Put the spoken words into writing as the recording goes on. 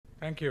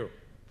Thank you.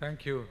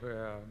 Thank you,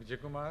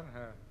 Vijayakumar.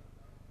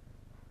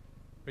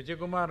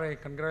 Vijayakumar, I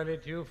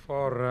congratulate you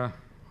for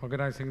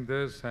organizing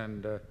this,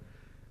 and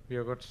we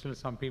have got still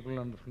some people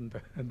in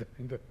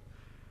the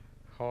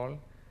hall.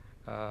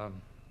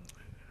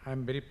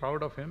 I'm very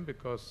proud of him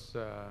because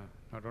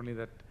not only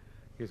that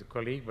he's a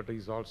colleague, but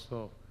he's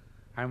also,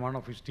 I'm one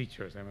of his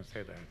teachers, I must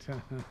say that.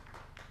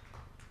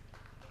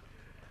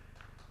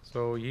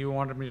 So he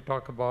wanted me to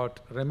talk about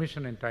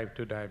remission in type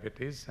 2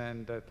 diabetes,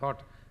 and I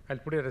thought I'll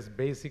put it as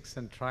basics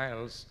and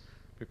trials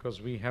because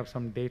we have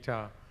some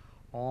data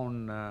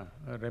on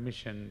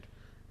remission,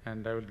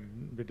 and I will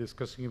be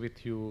discussing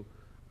with you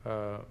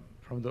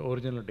from the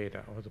original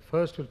data.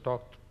 First,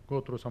 we'll go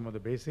through some of the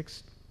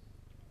basics,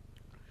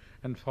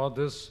 and for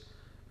this,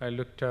 I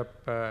looked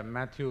up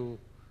Matt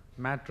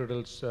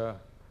Riddle's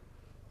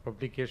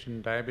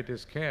publication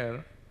Diabetes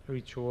Care,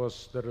 which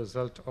was the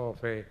result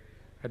of a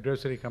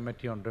advisory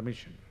committee on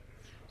remission.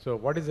 So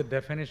what is the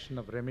definition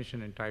of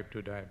remission in type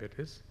 2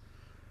 diabetes?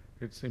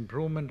 It's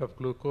improvement of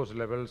glucose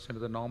levels into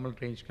the normal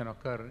range can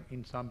occur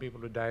in some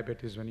people with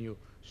diabetes when you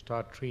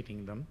start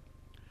treating them.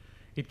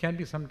 It can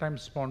be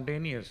sometimes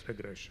spontaneous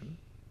regression,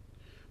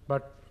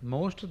 but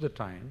most of the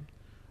time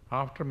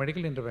after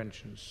medical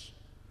interventions,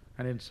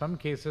 and in some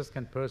cases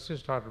can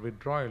persist after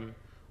withdrawal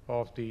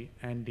of the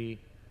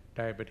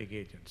anti-diabetic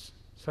agents.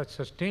 Such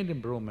sustained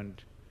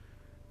improvement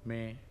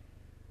may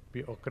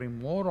be occurring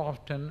more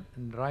often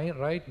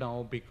right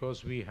now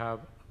because we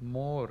have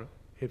more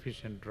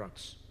efficient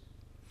drugs.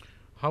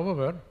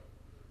 However,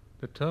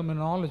 the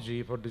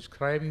terminology for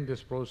describing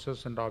this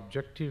process and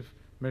objective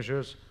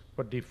measures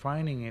for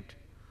defining it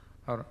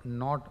are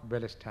not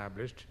well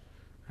established,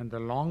 and the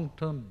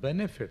long-term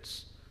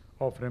benefits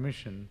of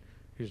remission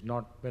is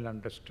not well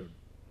understood.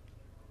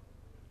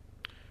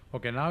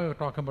 Okay, now we're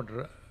talking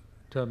about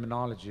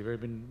terminology.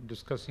 We've been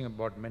discussing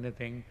about many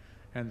things,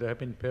 and there have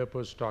been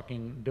papers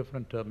talking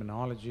different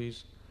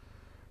terminologies.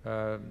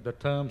 The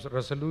terms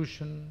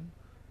resolution,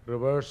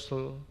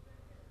 reversal,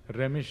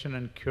 remission,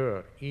 and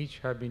cure each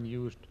have been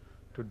used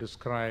to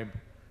describe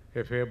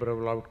a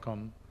favorable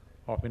outcome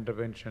of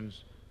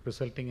interventions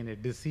resulting in a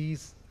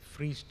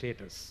disease-free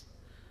status.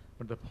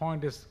 But the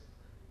point is,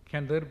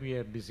 can there be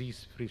a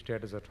disease-free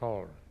status at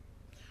all?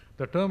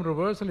 The term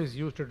reversal is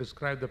used to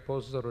describe the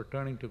process of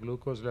returning to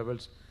glucose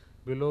levels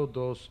below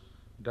those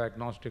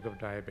diagnostic of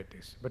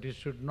diabetes, but it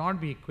should not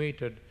be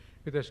equated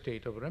with a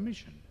state of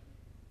remission.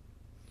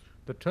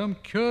 The term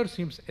cure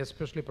seems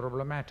especially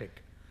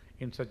problematic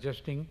in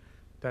suggesting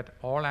that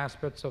all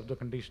aspects of the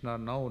condition are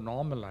now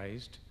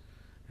normalized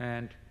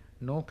and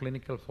no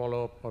clinical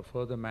follow-up or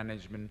further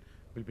management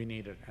will be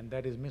needed, and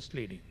that is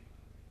misleading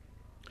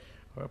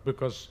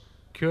because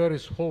cure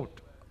is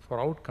hoped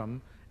for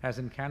outcome, as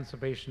in cancer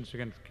patients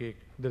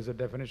there's a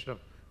definition of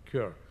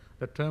cure.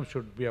 The term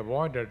should be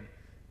avoided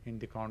in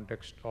the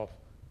context of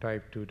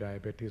type 2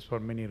 diabetes for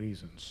many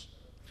reasons.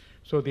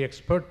 So the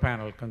expert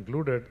panel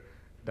concluded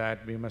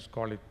that we must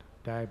call it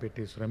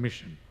diabetes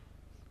remission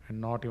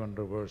and not even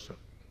reversal.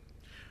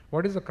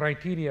 What is the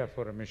criteria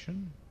for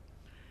remission?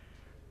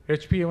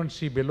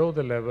 HbA1c below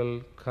the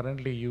level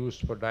currently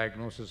used for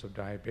diagnosis of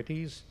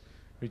diabetes,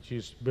 which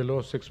is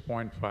below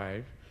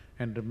 6.5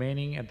 and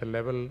remaining at the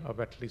level of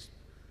at least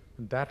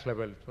that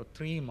level for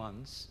 3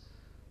 months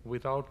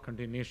without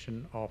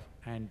continuation of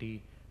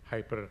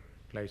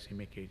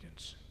anti-hyperglycemic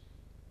agents.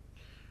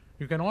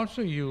 You can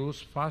also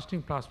use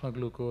fasting plasma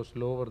glucose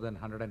lower than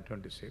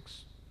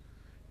 126.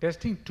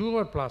 Testing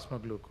 2-hour plasma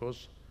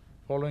glucose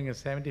following a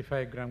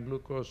 75-gram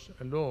glucose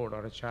load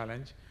or a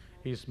challenge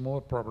is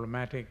more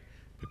problematic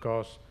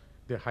because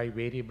the high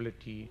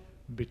variability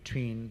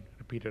between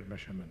repeated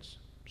measurements.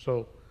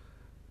 So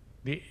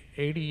the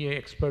ADA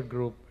expert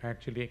group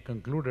actually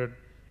concluded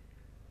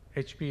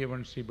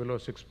HbA1c below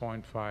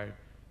 6.5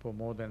 for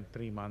more than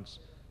 3 months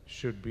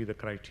should be the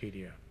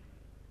criteria.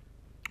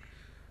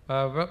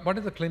 What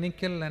are the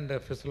clinical and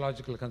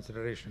physiological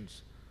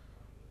considerations?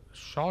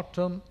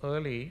 Short-term,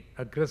 early,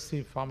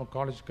 aggressive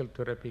pharmacological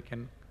therapy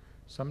can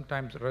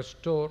sometimes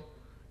restore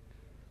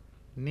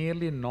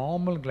nearly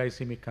normal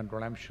glycemic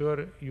control. I'm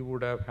sure you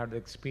would have had the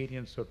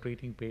experience of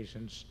treating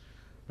patients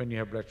when you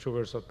have blood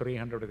sugars of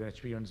 300 with an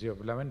HbA1c of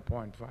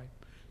 11.5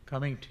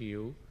 coming to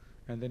you,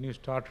 and then you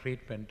start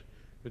treatment.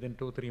 Within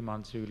 2-3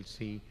 months, you will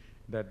see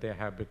that they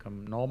have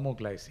become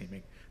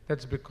normoglycemic.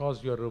 That's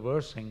because you're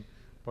reversing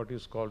what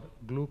is called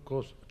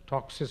glucose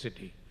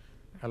toxicity,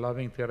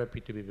 allowing therapy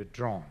to be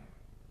withdrawn.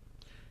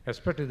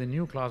 Especially the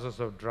new classes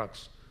of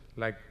drugs,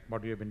 like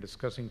what we have been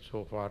discussing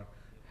so far,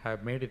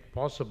 have made it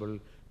possible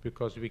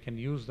because we can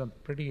use them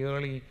pretty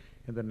early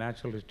in the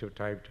natural history of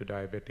type 2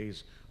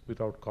 diabetes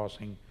without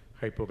causing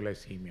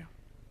hypoglycemia.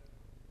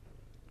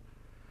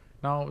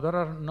 Now, there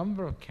are a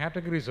number of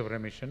categories of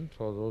remission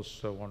for those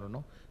who want to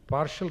know.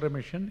 Partial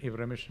remission, if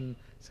remission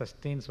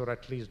sustains for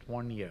at least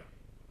 1 year.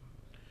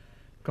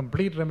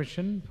 Complete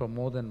remission for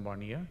more than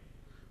 1 year.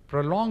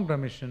 Prolonged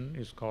remission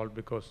is called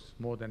because it's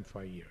more than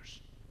 5 years.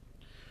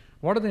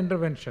 What are the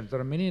interventions? There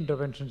are many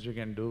interventions you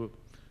can do.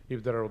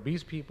 If there are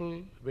obese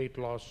people, weight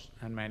loss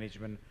and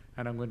management,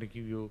 and I'm going to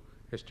give you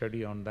a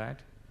study on that.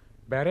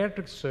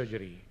 Bariatric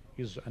surgery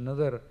is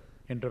another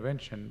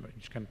intervention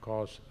which can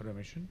cause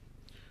remission.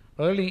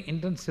 Early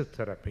intensive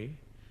therapy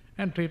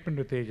and treatment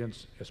with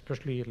agents,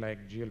 especially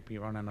like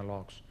GLP-1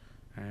 analogs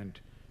and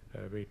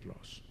weight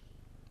loss.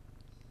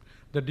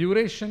 The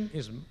duration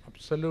is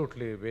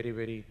absolutely very,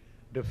 very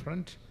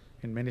different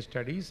in many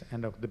studies,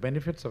 and the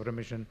benefits of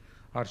remission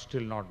are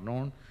still not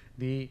known.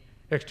 The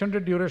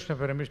extended duration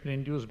of remission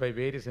induced by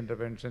various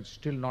interventions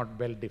still not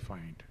well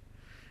defined.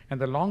 And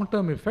the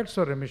long-term effects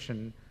of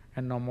remission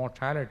and no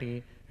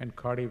mortality and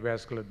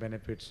cardiovascular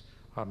benefits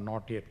are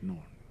not yet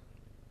known.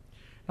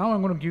 Now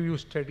I'm going to give you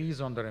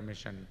studies on the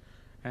remission.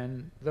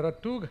 And there are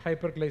two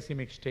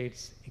hyperglycemic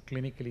states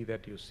clinically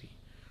that you see.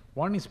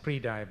 One is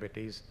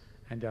pre-diabetes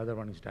and the other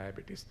one is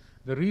diabetes.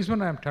 The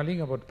reason I'm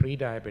telling about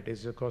pre-diabetes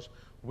is because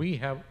we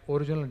have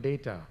original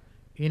data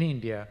in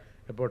India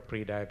about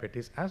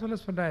pre-diabetes as well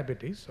as for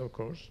diabetes, of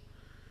course.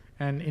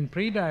 And in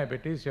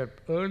pre-diabetes, you have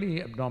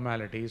early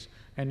abnormalities,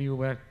 and you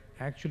will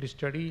actually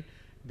study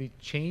the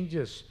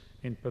changes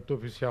in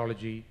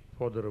pathophysiology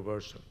for the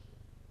reversal.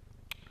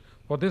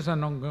 For this,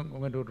 I'm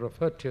going to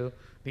refer to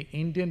the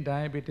Indian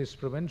Diabetes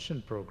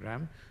Prevention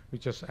Program,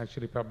 which was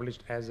actually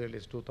published as early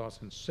as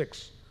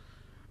 2006,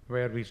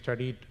 where we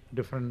studied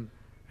different,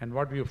 and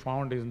what we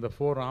found is in the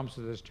 4 arms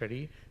of the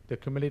study, the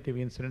cumulative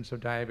incidence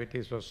of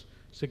diabetes was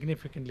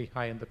significantly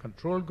high in the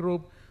control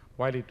group,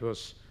 while it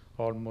was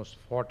almost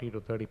 40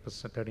 to 30%,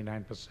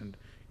 39%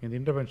 in the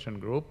intervention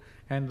group.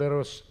 And there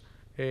was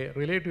a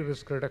relative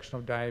risk reduction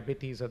of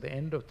diabetes at the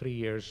end of 3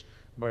 years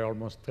by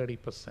almost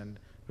 30%,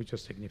 which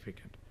was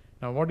significant.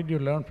 Now, what did you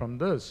learn from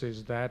this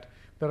is that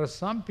there are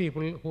some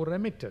people who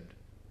remitted,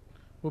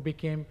 who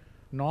became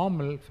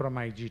normal from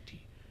IGT,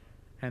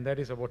 and that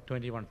is about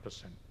 21%,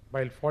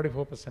 while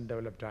 44%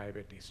 developed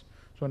diabetes.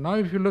 So now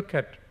if you look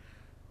at,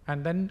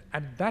 and then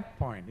at that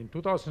point, in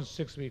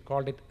 2006, we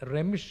called it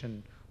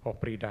remission of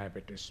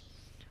prediabetes.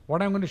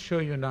 What I'm going to show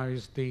you now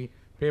is the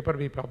paper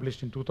we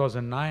published in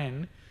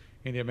 2009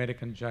 in the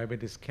American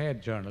Diabetes Care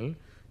Journal,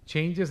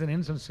 changes in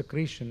insulin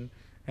secretion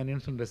and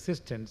insulin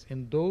resistance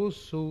in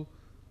those who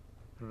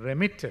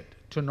remitted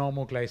to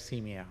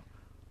normoglycemia.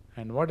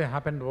 And what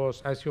happened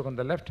was, as you on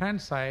the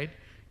left-hand side,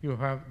 you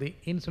have the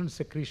insulin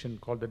secretion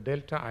called the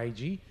delta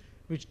Ig,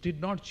 which did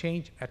not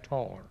change at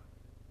all.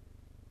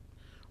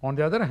 On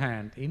the other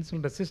hand,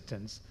 insulin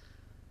resistance,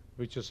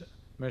 which is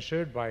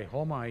measured by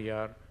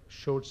HOMA-IR,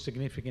 showed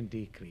significant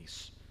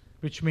decrease,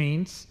 which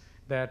means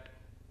that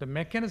the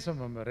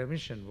mechanism of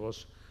remission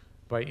was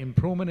by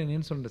improvement in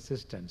insulin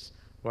resistance,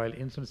 while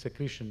insulin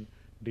secretion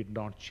did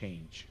not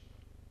change.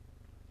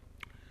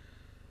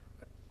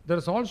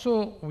 There's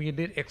also, we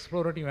did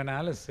exploratory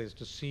analysis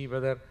to see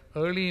whether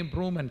early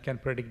improvement can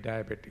predict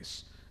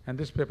diabetes. And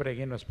this paper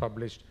again was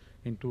published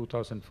in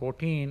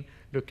 2014,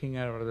 looking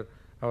at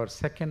our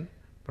second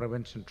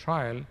prevention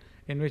trial,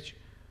 in which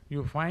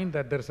you find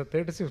that there's a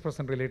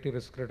 36% relative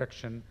risk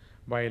reduction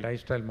by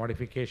lifestyle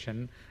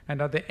modification.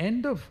 And at the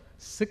end of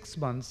 6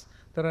 months,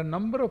 there are a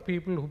number of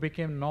people who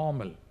became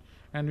normal.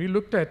 And we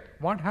looked at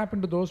what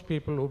happened to those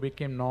people who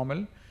became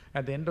normal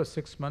at the end of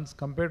 6 months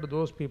compared to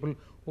those people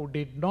who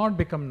did not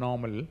become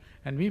normal,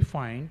 and we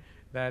find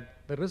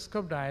that the risk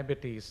of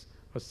diabetes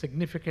was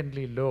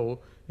significantly low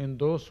in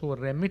those who were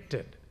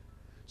remitted.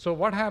 So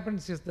what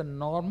happens is the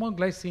normal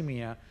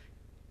glycemia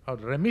or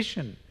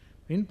remission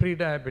in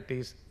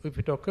prediabetes, if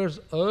it occurs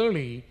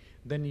early,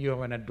 then you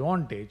have an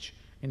advantage.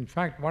 In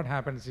fact, what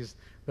happens is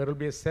there will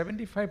be a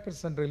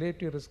 75%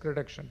 relative risk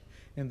reduction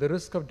in the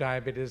risk of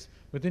diabetes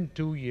within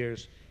 2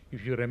 years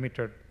if you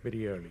remitted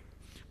very early.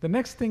 The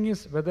next thing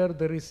is whether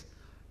there is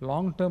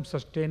long-term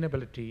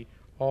sustainability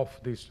of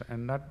this,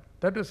 and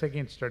that is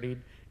again studied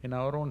in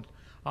our own.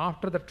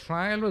 After the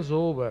trial was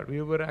over,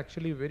 we were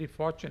actually very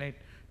fortunate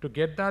to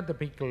get that the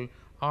people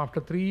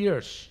after 3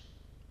 years,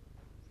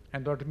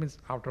 and that means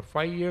after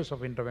 5 years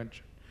of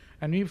intervention,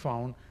 and we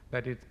found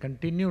that it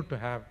continued to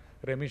have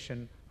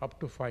remission up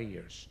to 5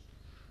 years.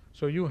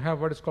 So you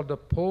have what is called the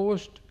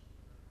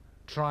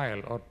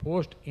post-trial or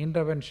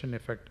post-intervention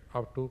effect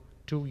up to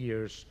 2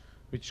 years,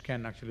 which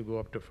can actually go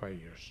up to 5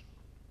 years.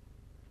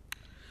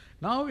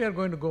 Now we are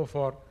going to go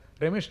for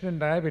remission in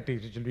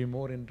diabetes, which will be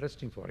more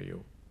interesting for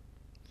you.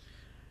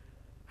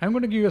 I'm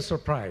going to give you a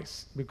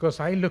surprise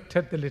because I looked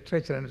at the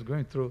literature and was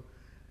going through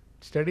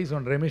studies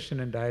on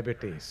remission in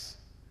diabetes.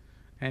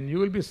 And you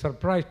will be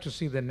surprised to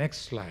see the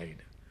next slide.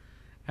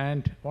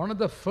 And one of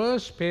the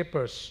first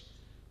papers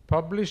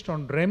published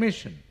on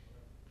remission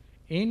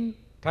in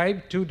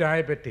type 2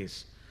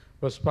 diabetes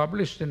was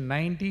published in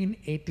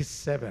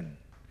 1987.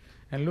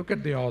 And look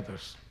at the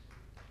authors.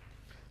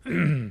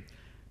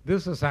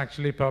 This was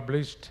actually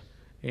published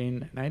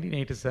in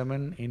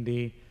 1987 in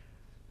the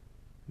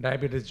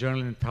Diabetes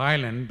Journal in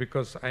Thailand,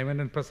 because I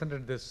went and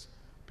presented this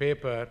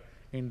paper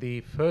in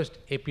the first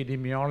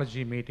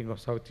epidemiology meeting of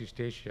Southeast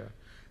Asia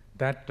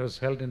that was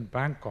held in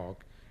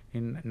Bangkok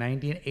in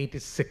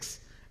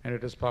 1986, and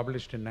it was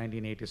published in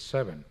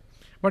 1987.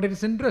 But it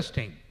is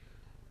interesting,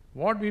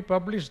 what we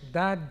published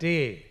that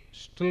day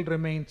still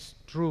remains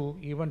true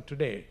even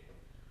today.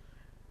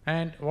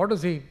 And what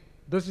is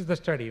this is the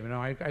study. You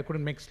know, I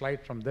couldn't make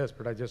slide from this,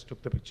 but I just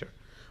took the picture.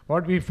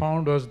 What we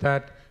found was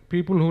that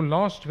people who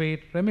lost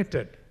weight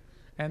remitted.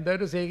 And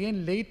that is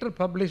again later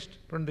published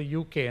from the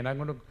UK, and I'm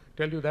going to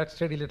tell you that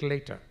study a little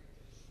later.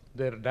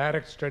 Their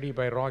direct study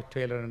by Roy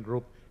Taylor and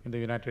group in the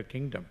United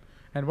Kingdom.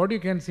 And what you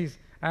can see is,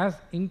 as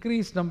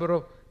increased number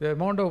of the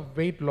amount of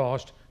weight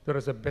lost, there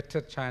is a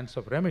better chance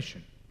of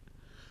remission.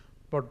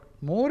 But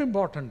more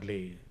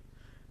importantly,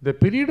 the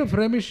period of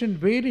remission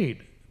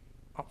varied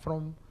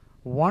from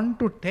 1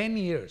 to 10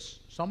 years.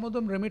 Some of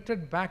them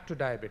remitted back to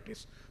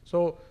diabetes.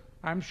 So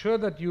I'm sure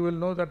that you will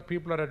know that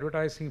people are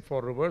advertising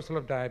for reversal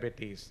of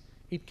diabetes.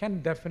 It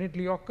can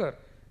definitely occur,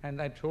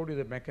 and I showed you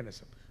the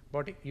mechanism.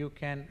 But you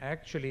can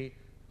actually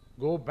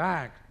go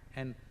back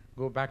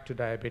to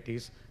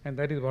diabetes, and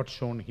that is what's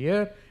shown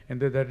here.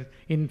 And that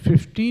in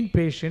 15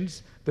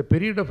 patients, the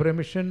period of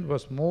remission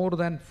was more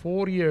than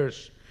 4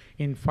 years.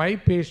 In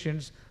 5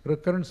 patients,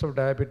 recurrence of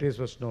diabetes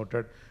was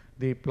noted.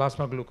 The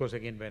plasma glucose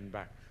again went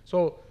back.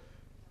 So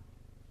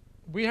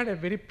we had a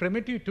very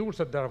primitive tool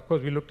set there. Of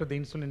course, we looked at the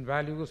insulin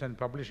values and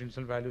published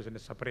insulin values in a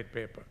separate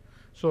paper.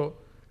 So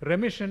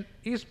remission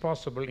is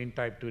possible in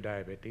type 2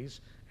 diabetes,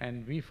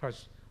 and we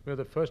were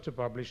the first to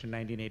publish in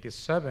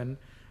 1987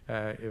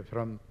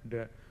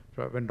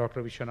 when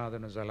Dr.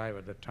 Vishwanathan was alive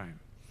at the time.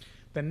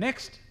 The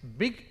next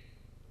big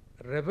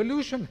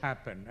revolution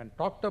happened and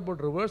talked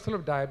about reversal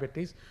of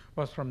diabetes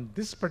was from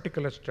this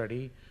particular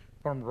study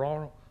from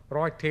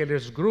Roy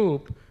Taylor's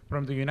group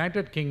from the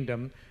United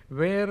Kingdom,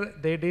 where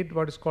they did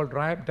what is called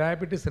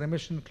diabetes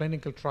remission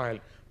clinical trial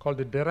called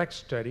the DIRECT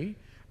study,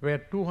 where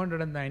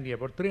 290,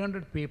 about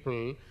 300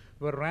 people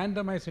were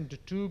randomized into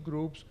 2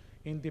 groups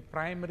in the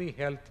primary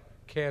health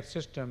care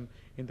system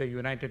in the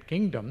United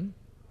Kingdom.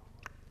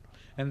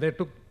 And they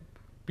took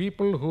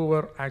people who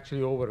were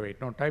actually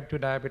overweight. Now, type 2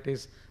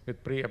 diabetes with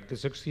up to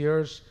 6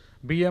 years,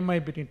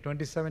 BMI between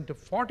 27 to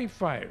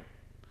 45.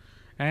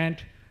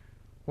 And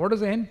what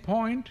is the end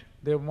point?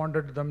 They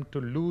wanted them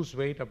to lose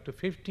weight up to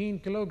 15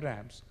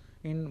 kilograms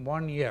in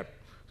 1 year.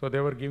 So they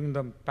were giving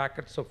them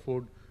packets of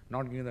food,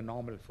 not giving the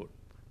normal food.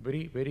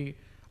 Very, very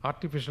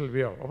artificial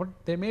way of it.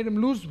 They made them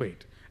lose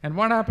weight. And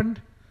what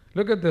happened?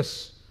 Look at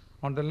this.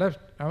 On the left,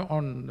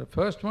 on the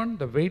first one,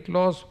 the weight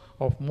loss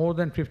of more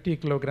than 50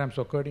 kilograms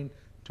occurred in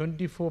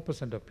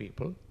 24% of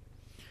people.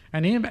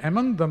 And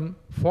among them,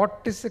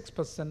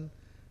 46%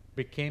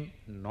 became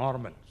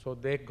normal. So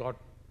they got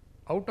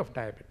out of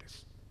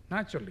diabetes,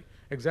 naturally.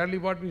 Exactly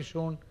what we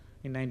shown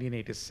in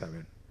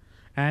 1987.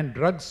 And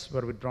drugs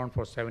were withdrawn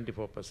for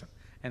 74%.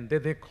 And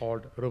they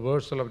called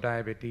reversal of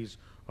diabetes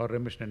or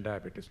remission in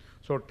diabetes.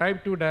 So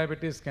type 2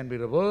 diabetes can be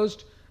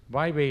reversed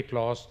by weight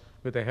loss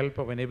with the help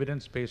of an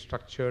evidence-based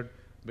structured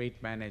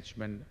weight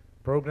management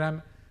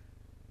program.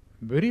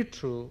 Very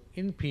true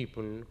in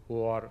people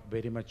who are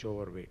very much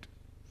overweight.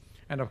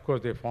 And of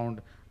course, they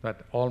found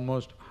that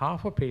almost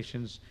half of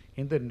patients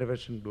in the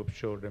intervention group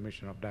showed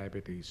remission of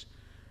diabetes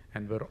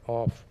and were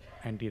off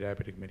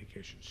anti-diabetic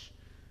medications.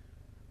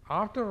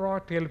 After Roy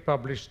Taylor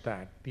published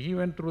that, he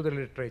went through the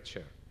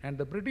literature, and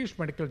the British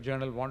Medical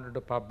Journal wanted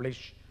to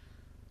publish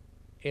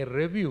a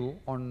review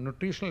on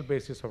nutritional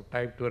basis of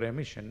type 2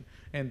 remission,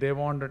 and they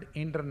wanted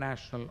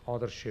international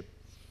authorship.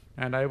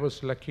 And I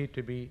was lucky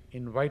to be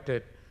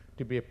invited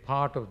to be a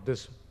part of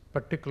this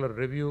particular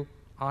review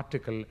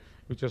article,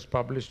 which was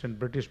published in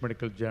British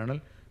Medical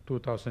Journal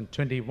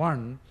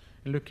 2021,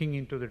 looking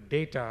into the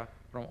data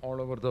from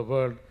all over the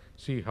world,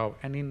 see how.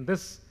 And in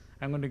this,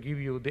 I'm going to give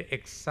you the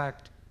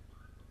exact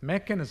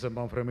mechanism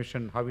of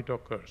remission, how it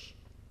occurs.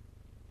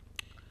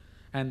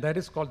 And that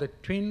is called the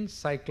twin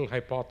cycle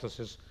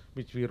hypothesis,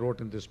 which we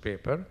wrote in this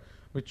paper,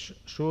 which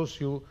shows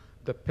you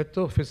the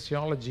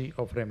pathophysiology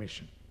of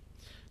remission.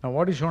 Now,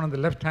 what is shown on the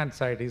left-hand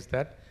side is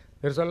that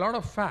there's a lot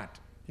of fat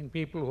in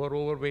people who are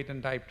overweight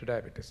and type 2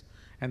 diabetes.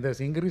 And there's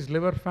increased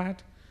liver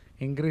fat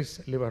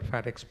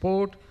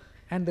export,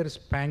 and there is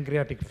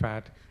pancreatic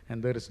fat,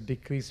 and there is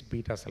decreased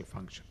beta cell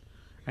function.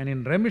 And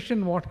in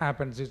remission, what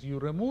happens is you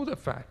remove the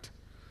fat,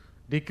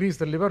 decrease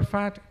the liver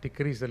fat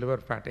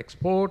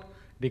export,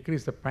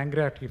 decrease the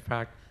pancreatic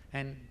fat,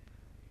 and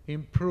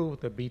improve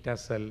the beta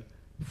cell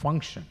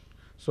function.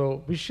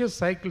 So vicious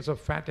cycles of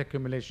fat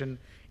accumulation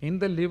in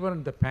the liver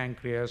and the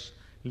pancreas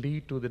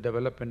lead to the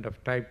development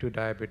of type 2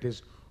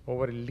 diabetes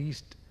over at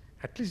least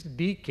a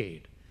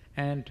decade.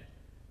 And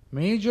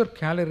major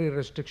calorie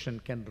restriction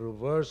can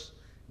reverse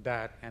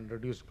that and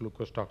reduce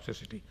glucose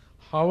toxicity.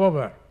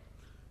 However,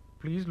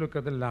 please look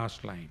at the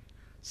last line.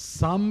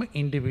 Some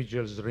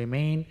individuals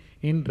remain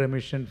in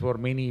remission for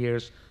many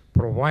years,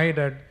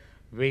 provided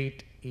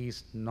weight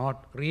is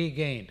not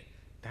regained.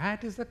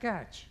 That is the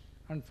catch,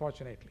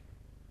 unfortunately.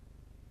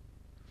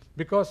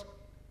 Because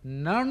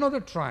none of the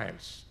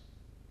trials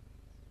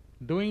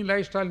doing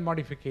lifestyle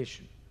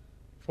modification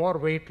for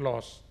weight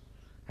loss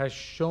has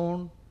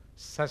shown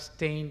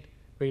sustained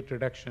weight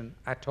reduction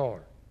at all.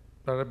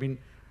 There have been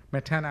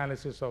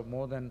meta-analysis of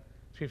more than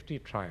 50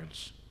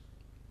 trials.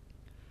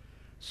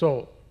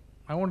 So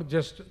I want to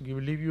just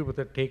leave you with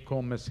a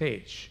take-home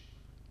message.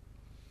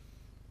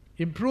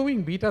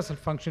 Improving beta cell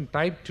function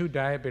type 2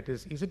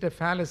 diabetes, is it a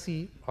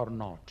fallacy or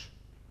not?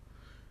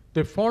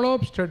 The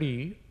follow-up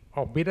study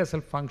of beta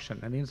cell function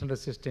and insulin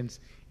resistance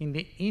in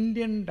the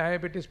Indian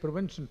diabetes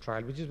prevention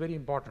trial, which is very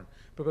important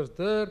because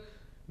there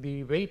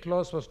the weight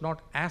loss was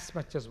not as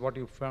much as what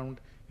you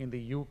found in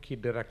the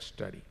UK direct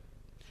study.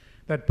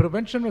 That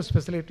prevention was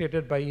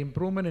facilitated by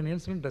improvement in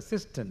insulin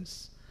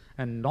resistance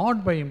and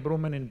not by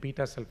improvement in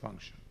beta cell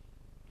function.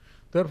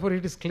 Therefore,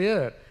 it is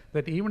clear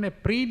that even a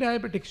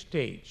pre-diabetic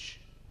stage,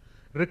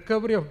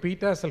 recovery of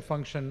beta cell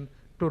function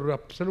to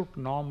absolute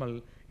normal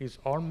is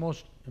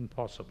almost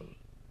impossible.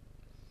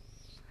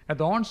 At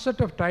the onset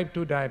of type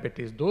 2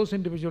 diabetes, those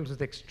individuals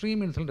with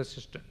extreme insulin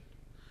resistance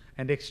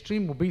and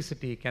extreme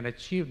obesity can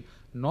achieve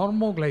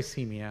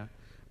normoglycemia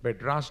by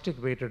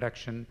drastic weight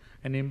reduction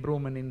and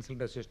improvement in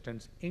insulin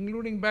resistance,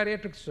 including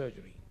bariatric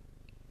surgery.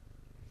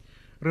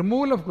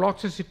 Removal of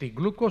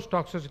glucose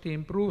toxicity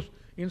improves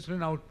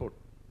insulin output,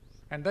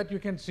 and that you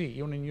can see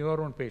even in your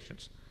own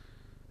patients.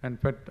 In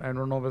fact, I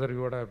don't know whether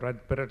you would have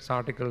read Piret's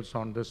articles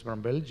on this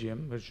from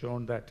Belgium, which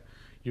shown that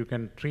you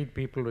can treat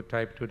people with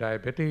type 2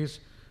 diabetes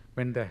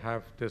when they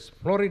have this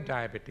florid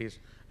diabetes,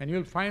 and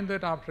you'll find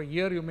that after a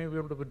year you may be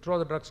able to withdraw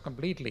the drugs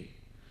completely.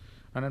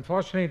 And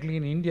unfortunately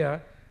in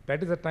India,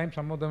 that is the time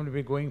some of them will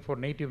be going for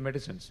native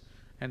medicines,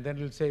 and then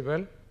will say,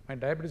 well, my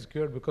diabetes is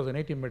cured because of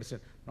native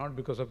medicine, not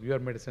because of your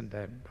medicine.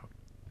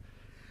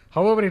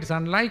 However, it is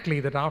unlikely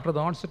that after the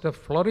onset of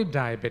florid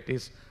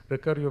diabetes,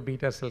 recovery of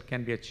beta cell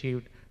can be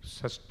achieved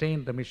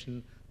sustained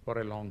remission for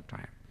a long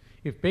time.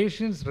 If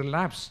patients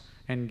relapse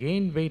and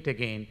gain weight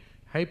again,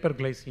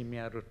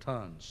 hyperglycemia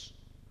returns,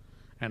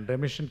 and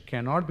remission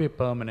cannot be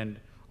permanent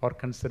or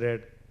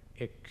considered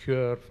a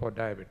cure for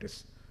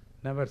diabetes.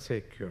 Never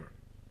say cure.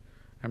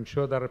 I'm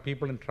sure there are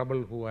people in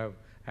trouble who have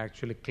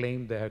actually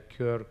claimed they have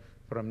cure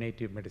from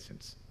native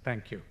medicines.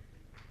 Thank you.